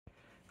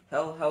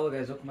Hello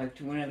guys, welcome back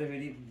to another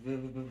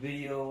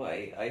video.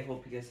 I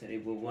hope you guys had a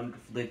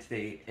wonderful day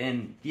today.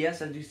 And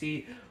yes, as you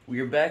see,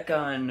 we are back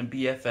on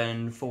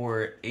BFN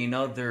for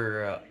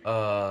another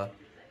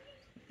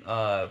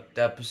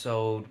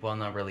episode, well,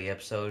 not really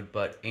episode,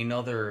 but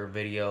another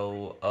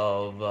video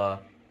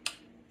of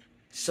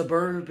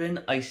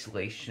suburban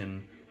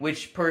isolation,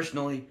 which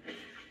personally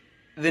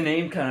the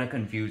name kind of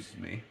confuses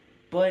me.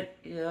 But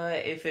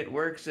if it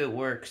works, it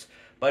works.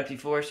 But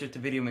before I start the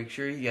video, make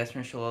sure you guys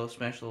smash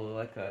the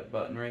like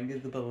button, ring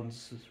the bell,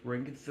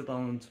 subscribe,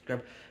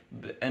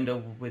 end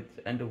up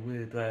with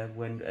that.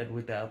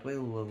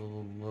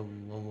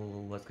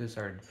 Let's get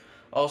started.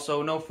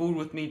 Also, no food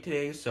with me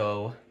today,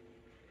 so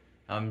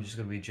I'm just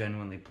gonna be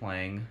genuinely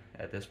playing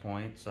at this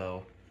point,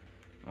 so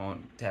I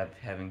won't have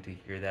having to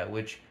hear that,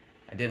 which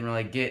I didn't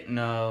really get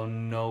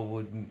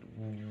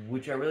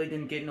which I really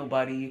didn't get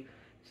nobody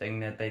saying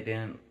that they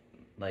didn't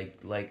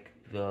like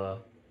the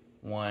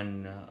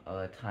one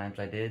times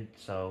I did,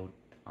 so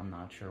I'm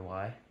not sure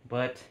why.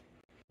 But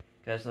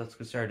guys, let's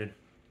get started.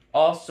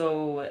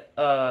 Also,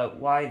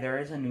 why there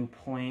is a new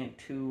plant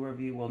 2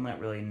 review. Well, not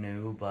really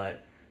new,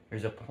 but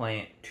there's a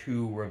plant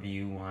 2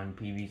 review on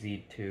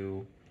PvZ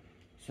 2.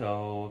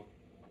 So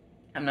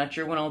I'm not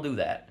sure when I'll do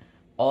that.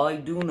 All I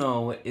do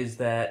know is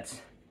that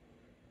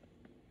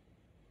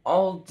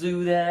I'll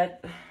do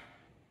that.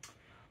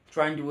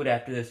 Try and do it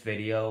after this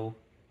video,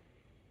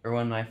 or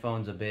when my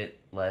phone's a bit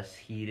less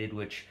heated,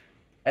 which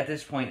at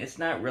this point it's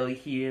not really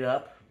heated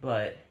up,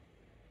 but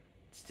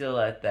still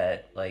at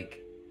that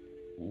like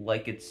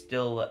it's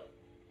still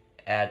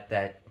at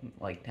that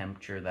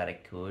temperature that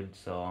it could,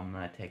 so I'm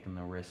not taking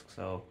the risk.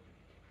 So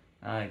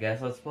I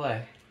guess let's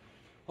play.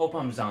 Hope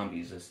I'm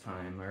zombies this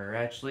time, or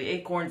actually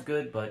acorn's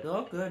good, but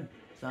oh good,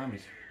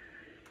 zombies.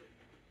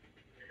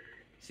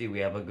 See, we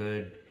have a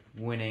good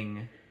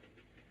winning,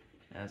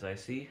 as I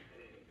see.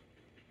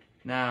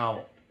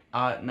 Now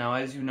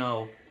as you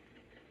know,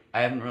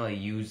 I haven't really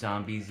used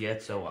zombies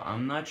yet, so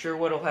I'm not sure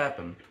what'll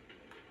happen.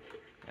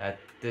 At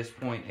this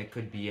point, it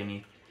could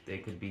be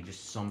it could be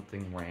just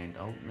something random.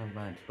 Oh, never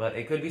mind. But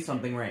it could be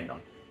something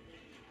random.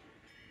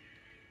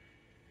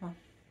 Huh.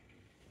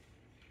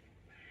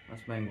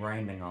 That's been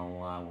grinding a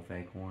lot with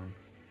acorn.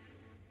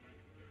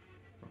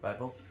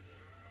 Revival?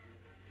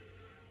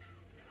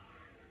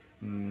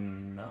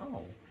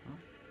 No. Huh?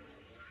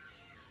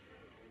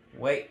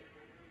 Wait.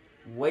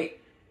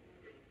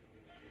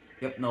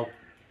 Yep, nope.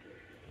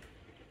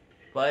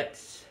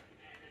 But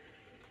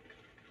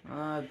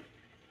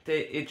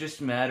it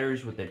just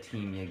matters what the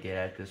team you get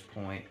at this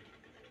point.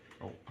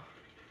 Oh,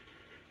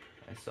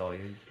 I saw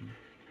you.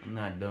 I'm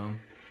not dumb.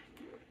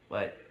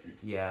 But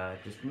yeah,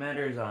 it just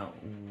matters on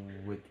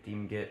what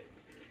team you get.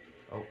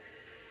 Oh,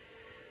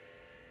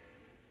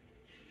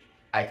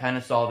 I kind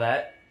of saw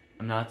that.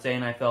 I'm not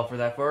saying I fell for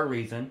that for a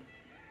reason.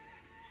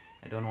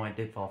 I don't know why I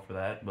did fall for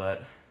that,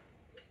 but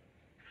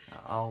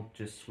I'll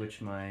just switch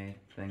my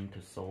thing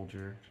to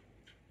soldier.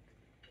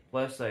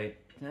 Plus, I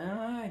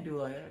kind of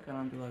do like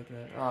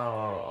that.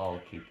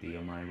 I'll keep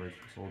my original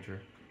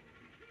soldier.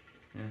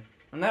 Yeah,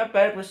 I'm not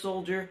bad with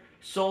soldier.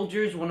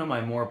 Soldier's one of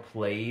my more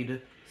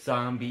played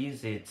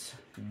zombies. It's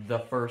the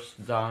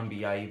first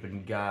zombie I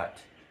even got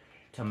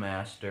to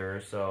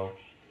master, so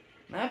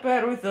not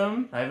bad with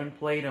them. I haven't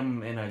played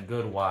them in a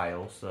good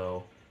while,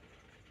 so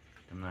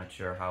I'm not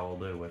sure how I'll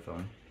do with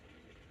them.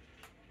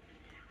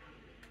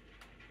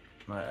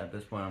 But at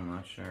this point, I'm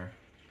not sure.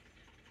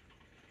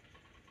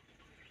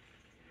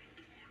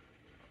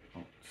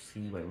 Oh,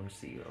 C, wait, where's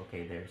C?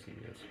 Okay, there C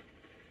is.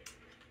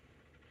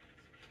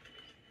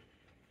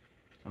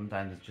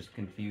 Sometimes it's just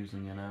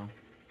confusing, you know?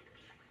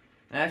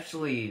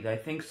 Actually, I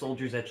think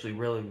Soldier's actually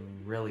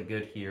really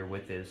good here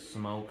with his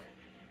smoke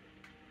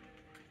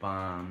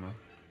bomb.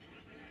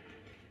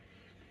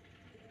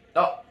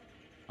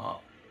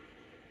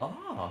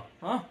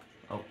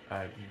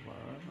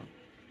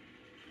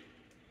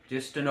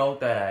 Just to note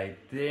that I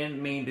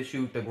didn't mean to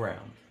shoot the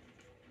ground.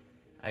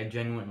 I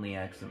genuinely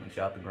accidentally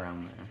shot the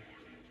ground there.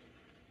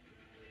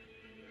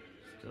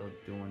 Still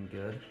doing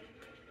good.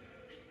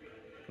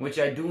 Which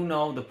I do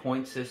know the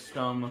point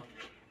system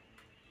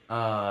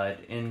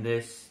in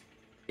this,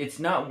 it's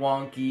not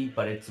wonky,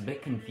 but it's a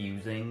bit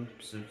confusing.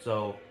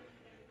 So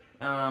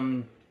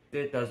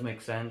it does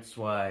make sense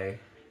why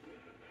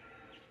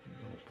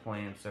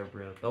plants are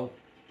real. Oh,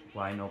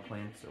 why no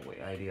plants? Oh,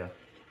 wait, idea.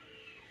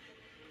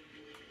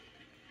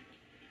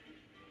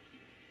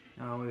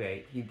 Oh,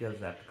 wait, he does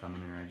have to come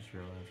in here, I just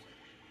realized.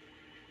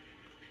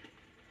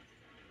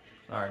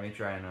 Alright, let me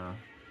try and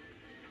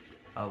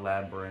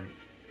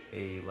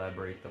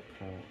elaborate the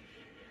point.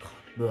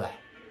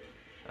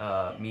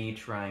 Me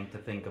trying to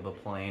think of a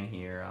plan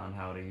here on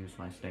how to use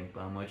my stink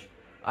bomb, which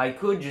I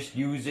could just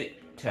use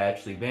it to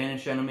actually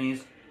banish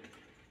enemies,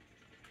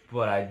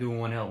 but I do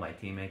want to help my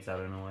teammates out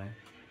in a way.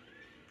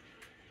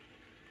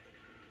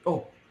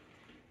 Oh!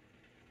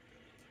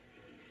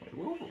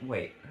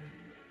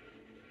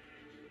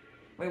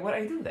 Wait, what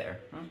did I do there?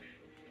 Huh?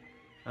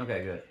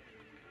 Okay, good.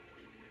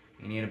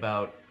 You need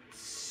about,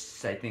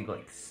 I think,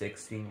 like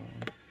 60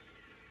 more.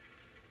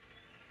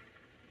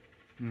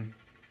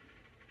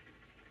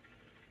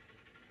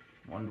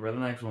 Wonder where the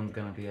next one's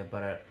gonna be,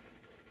 but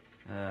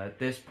at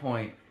this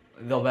point,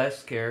 the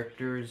best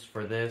characters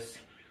for this,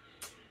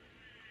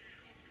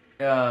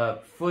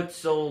 foot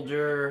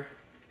soldier,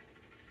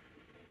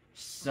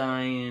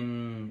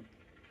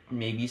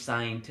 maybe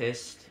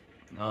scientist.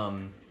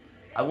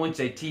 I wouldn't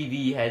say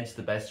TV head's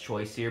the best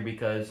choice here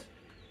because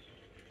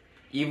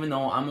even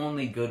though I'm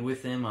only good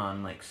with him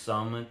on like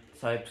some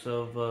types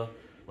of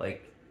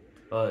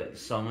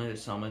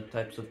some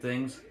types of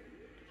things,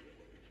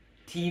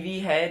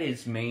 TV head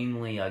is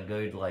mainly a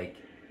good like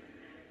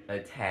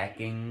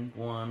attacking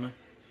one,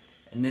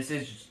 and this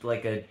is just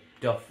like a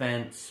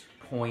defense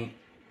point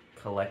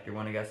collector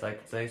one, I guess I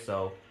could say.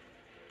 So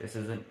this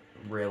isn't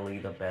really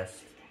the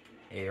best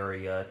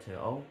area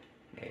to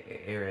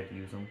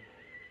use them.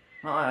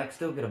 Well, I can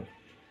still get them.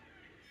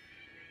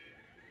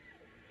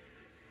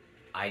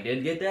 I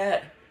did get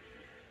that.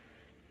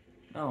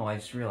 Oh, I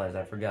just realized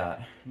I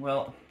forgot.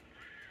 Well,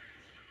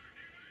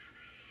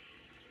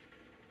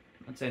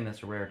 I'm not saying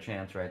that's a rare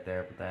chance right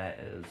there, but that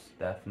is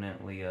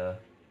definitely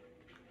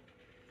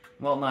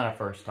well, not a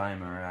first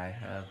timer. I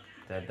have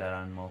said that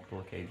on multiple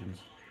occasions.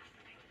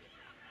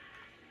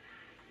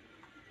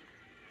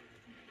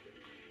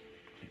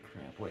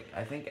 Crap, wait,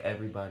 I think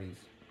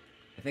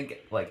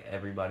like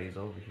everybody's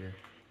over here.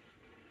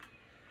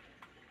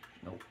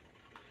 Nope.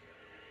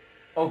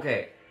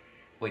 Okay.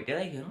 Wait, did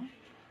I get him?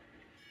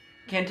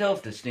 Can't tell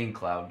if the Sting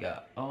Cloud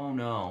got. Oh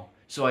no.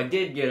 So I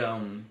did get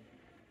no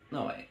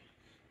wait.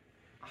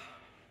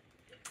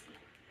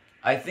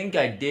 I think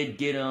I did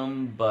get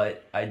him,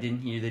 but I didn't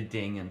hear the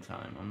ding in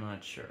time. I'm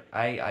not sure.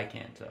 I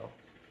can't tell.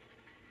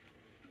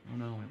 Oh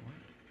no, wait,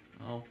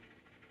 what? Oh.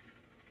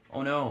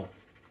 Oh no.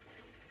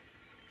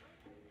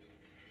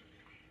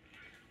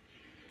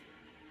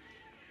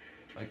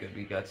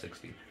 We got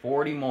 60.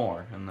 40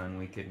 more, and then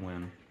we could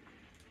win.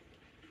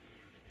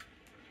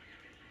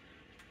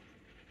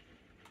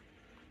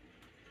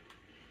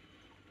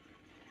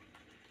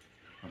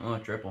 Oh,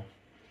 triple.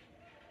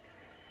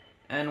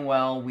 And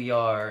while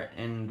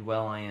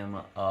I am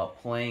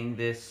playing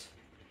this,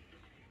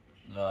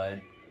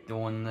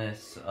 doing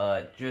this,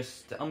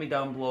 just tell me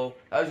down below,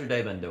 how's your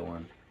day been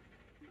doing?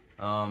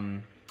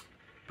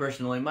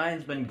 Personally,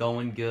 mine's been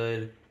going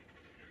good.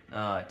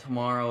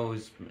 Tomorrow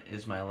is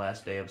my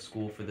last day of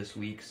school for this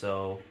week,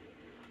 so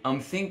I'm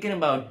thinking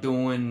about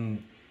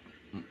doing,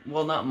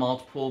 well, not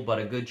multiple, but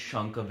a good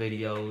chunk of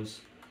videos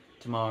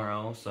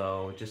tomorrow,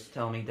 so just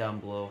tell me down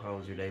below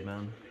how's your day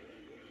been.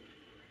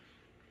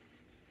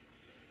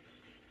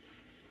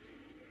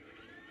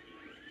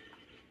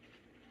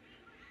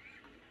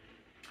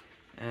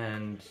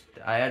 And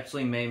I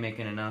actually may make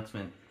an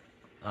announcement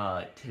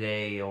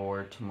today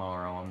or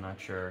tomorrow, I'm not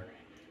sure,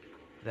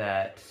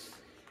 that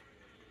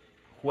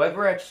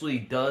whoever actually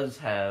does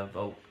have,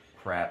 oh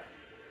crap,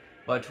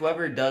 but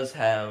whoever does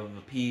have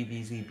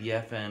PvZ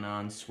BFN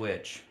on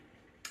Switch,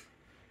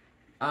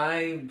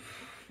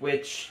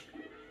 which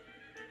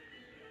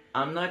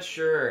I'm not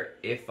sure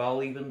if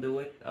I'll even do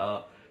it,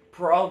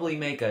 probably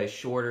make a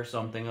short or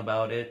something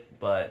about it,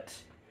 but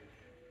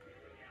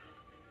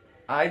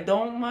I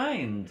don't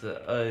mind,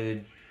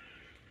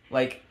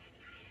 like,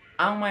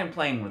 I don't mind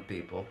playing with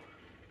people.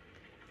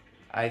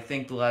 I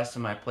think the last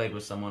time I played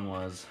with someone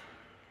was,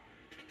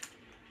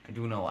 I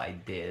do know I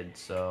did,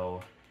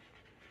 so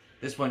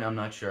at this point I'm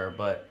not sure,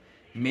 but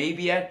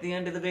maybe at the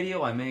end of the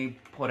video I may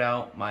put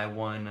out my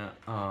one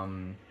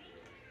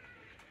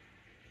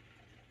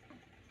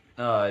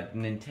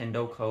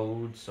Nintendo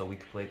code so we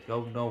can play.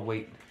 Oh no,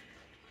 wait,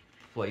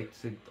 oh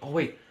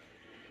wait,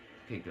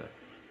 okay, good.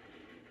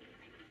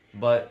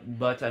 But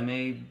I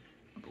may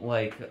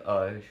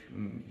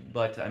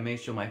but I may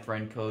show my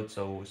friend code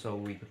so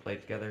we could play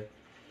together,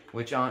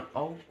 which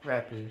oh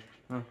crap,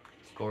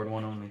 scored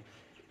one on me.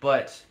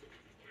 But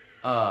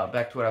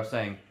back to what I was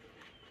saying.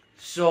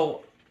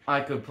 So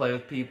I could play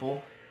with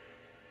people.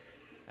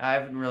 I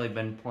haven't really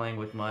been playing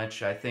with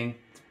much. I think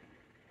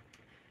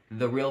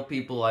the real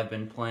people I've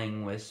been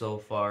playing with so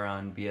far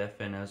on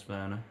BFN has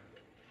been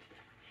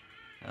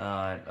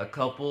a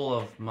couple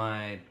of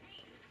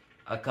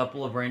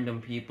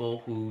random people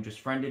who just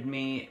friended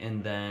me,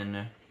 and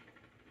then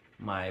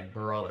my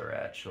brother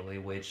actually,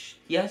 which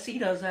yes, he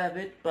does have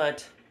it,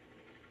 but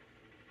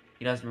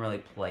he doesn't really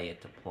play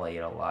it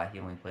a lot. He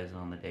only plays it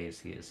on the days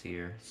he is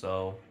here.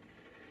 So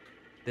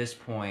at this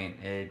point,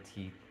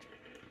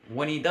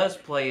 when he does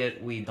play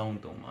it, we don't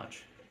do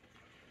much.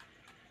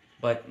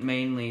 But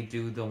mainly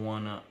do the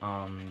one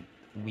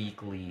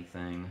weekly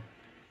thing.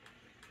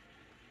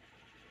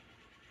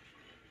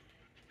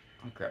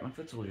 Oh crap, my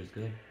foot soldier's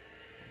good.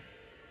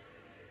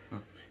 Huh.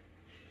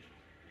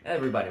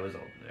 Everybody was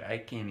over there. I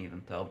can't even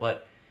tell.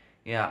 But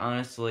yeah,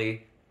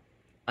 honestly,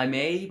 I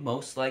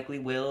most likely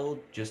will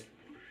just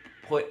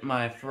put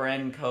my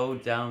friend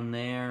code down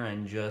there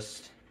and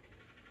just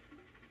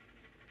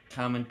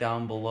comment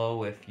down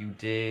below if you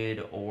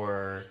did,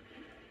 or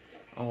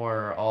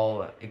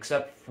I'll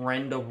accept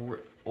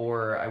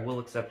or I will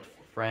accept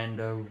friend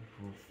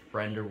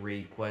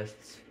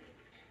requests.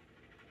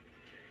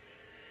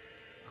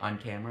 on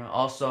camera.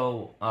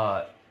 Also,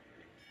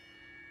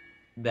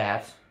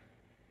 that.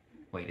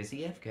 Wait, is he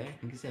AFK? I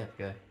think he's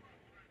AFK.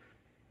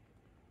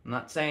 I'm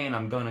not saying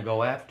I'm gonna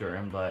go after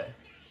him, but...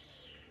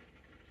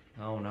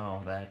 Oh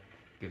no, that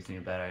gives me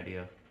a bad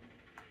idea.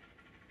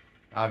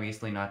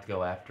 Obviously not to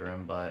go after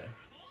him, but...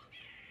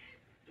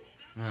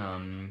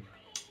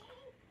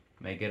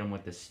 May get him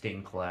with the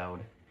sting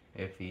cloud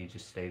if he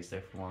just stays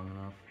there for long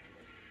enough.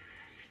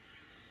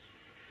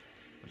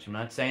 Which I'm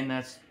not saying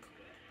that's,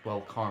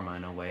 well, karma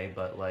in a way,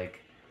 but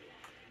like,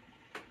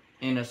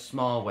 in a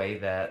small way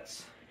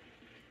that's...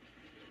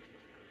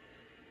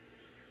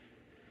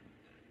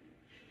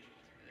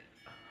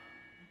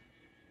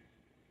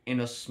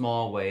 In a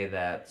small way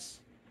that's,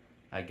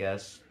 I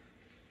guess,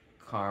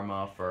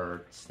 karma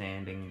for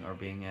standing or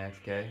being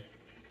AFK. At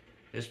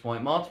this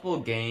point, multiple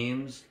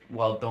games,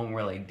 well, don't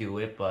really do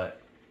it, but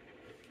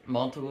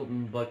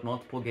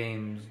multiple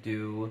games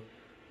do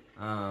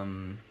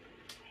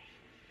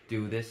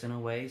do this in a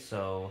way.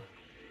 So,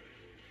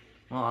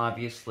 well,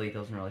 obviously it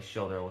doesn't really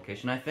show their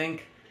location. I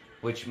think,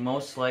 which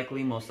most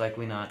likely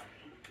not.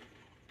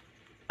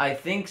 I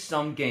think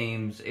some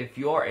games, if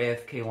you're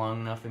AFK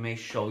long enough, it may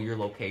show your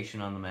location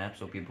on the map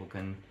so people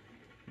can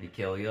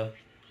kill you.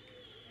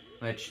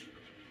 Which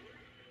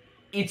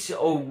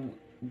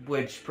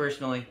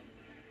personally,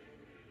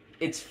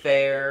 it's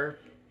fair,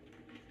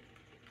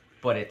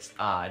 but it's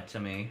odd to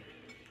me.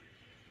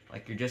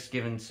 Like, you're just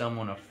giving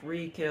someone a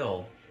free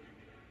kill.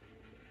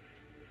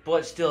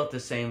 But still, at the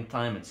same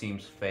time, it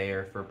seems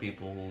fair for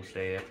people who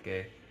stay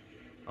AFK.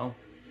 Oh,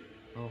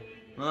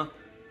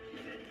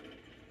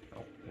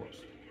 whoops.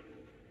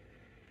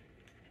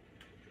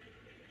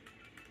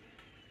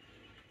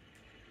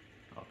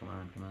 Oh, come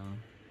on.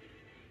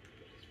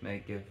 This may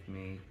give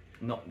me...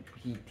 No,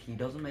 he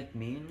doesn't make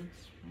means?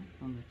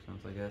 That makes sense,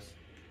 I guess.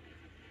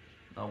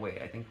 Oh,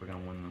 wait, I think we're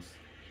gonna win this.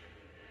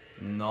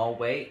 No,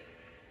 wait.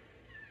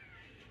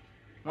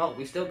 Well,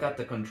 we still got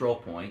the control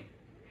point.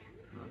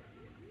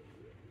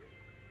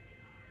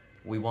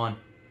 We won.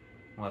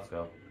 Let's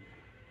go.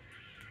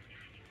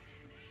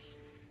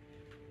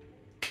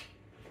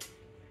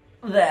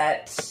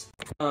 That,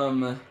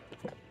 well,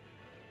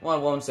 I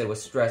won't say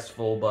was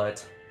stressful,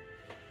 but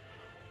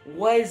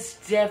was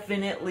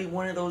definitely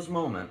one of those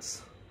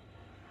moments.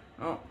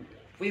 Well,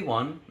 we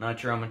won. Not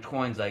sure how much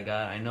coins I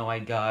got. I know I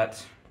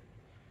got...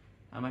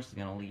 I'm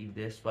actually gonna leave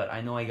this, but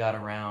I know I got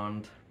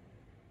around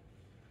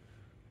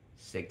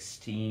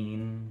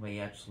 16. Wait,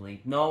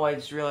 actually... No, I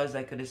just realized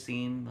I could have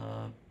seen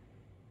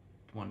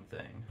one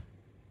thing.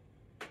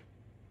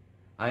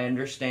 I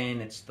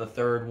understand it's the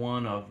third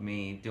one of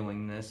me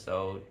doing this,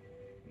 so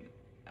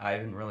I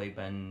haven't really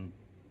been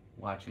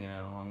watching it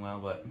in a long while,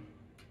 but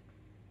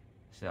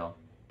still.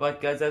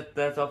 But guys,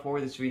 that's all for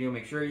this video.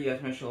 Make sure you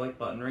guys smash the like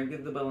button, ring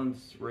the bell, and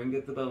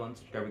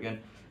subscribe again.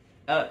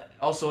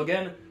 Also,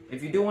 again,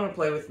 if you do want to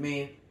play with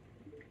me,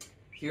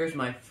 here's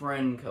my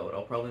friend code.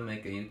 I'll probably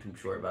make a YouTube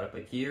short about it,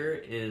 but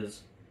here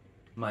is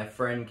my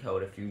friend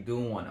code if you do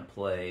want to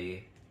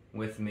play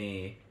with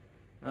me.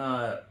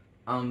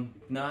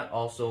 Not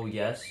also,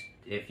 yes,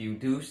 if you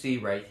do see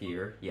right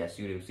here, yes,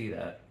 you do see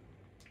that.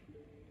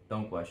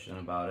 Don't question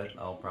about it.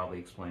 I'll probably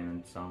explain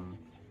in some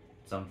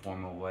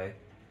formal way.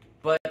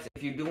 But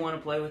if you do want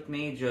to play with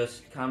me,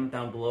 just comment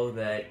down below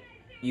that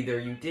either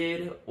you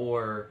did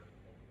or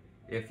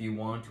if you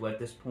want to at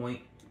this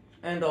point.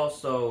 And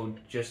also,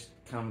 just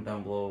comment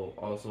down below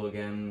also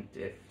again,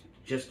 if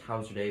just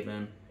how's your day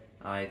been.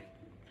 I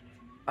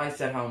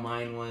said how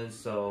mine was,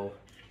 so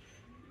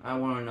I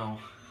want to know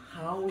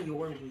how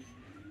yours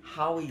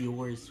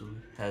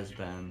has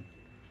been.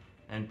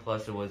 And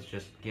plus it was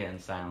just getting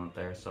silent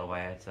there, so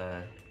I had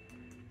to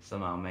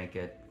somehow make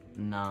it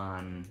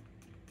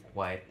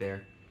non-quiet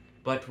there.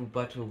 But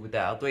with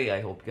that out the way,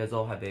 I hope you guys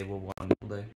all have a wonderful day.